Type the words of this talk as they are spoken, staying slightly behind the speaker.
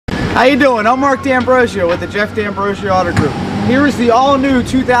How you doing? I'm Mark D'Ambrosio with the Jeff D'Ambrosio Auto Group. Here is the all-new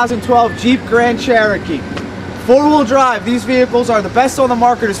 2012 Jeep Grand Cherokee. Four-wheel drive. These vehicles are the best on the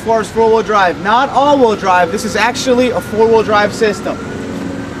market as far as four-wheel drive. Not all-wheel drive. This is actually a four-wheel drive system.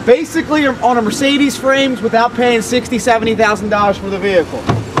 Basically, you're on a Mercedes frames without paying $60,000, $70,000 for the vehicle.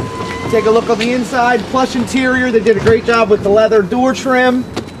 Take a look on the inside. Plush interior. They did a great job with the leather door trim.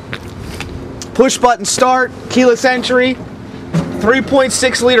 Push-button start. Keyless entry.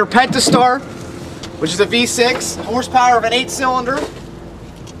 3.6 liter Pentastar, which is a V6, horsepower of an 8-cylinder,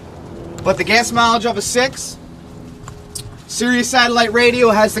 but the gas mileage of a 6. Sirius satellite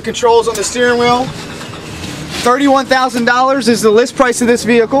radio, has the controls on the steering wheel. $31,000 is the list price of this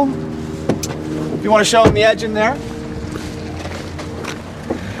vehicle. If you want to show them the edge in there.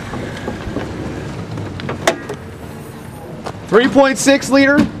 .6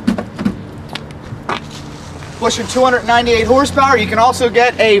 liter. Pushing 298 horsepower. You can also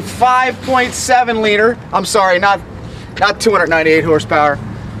get a 5.7 liter. I'm sorry, not 298 horsepower.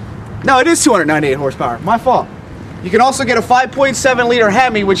 No, it is 298 horsepower. My fault. You can also get a 5.7 liter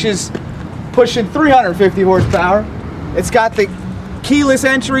Hemi, which is pushing 350 horsepower. It's got the keyless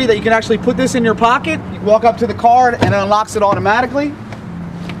entry that you can actually put this in your pocket. You can walk up to the car and it unlocks it automatically.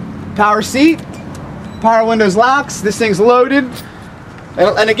 Power seat, power windows locks. This thing's loaded.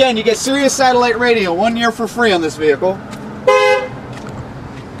 And again, you get Sirius satellite radio 1 year for free on this vehicle.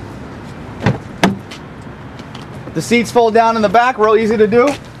 The seats fold down in the back, real easy to do.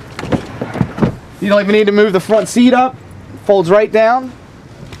 You don't even need to move the front seat up. It folds right down.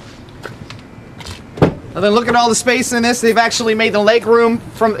 And then look at all the space in this. They've actually made the leg room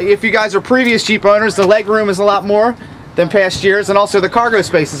from, if you guys are previous Jeep owners, the leg room is a lot more than past years, and also the cargo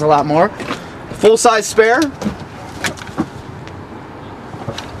space is a lot more. Full-size spare.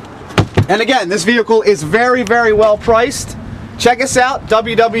 And again, this vehicle is very, very well priced. Check us out,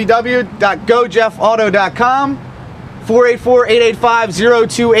 www.gojeffauto.com,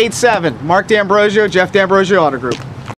 484-885-0287. Mark D'Ambrosio, Jeff D'Ambrosio Auto Group.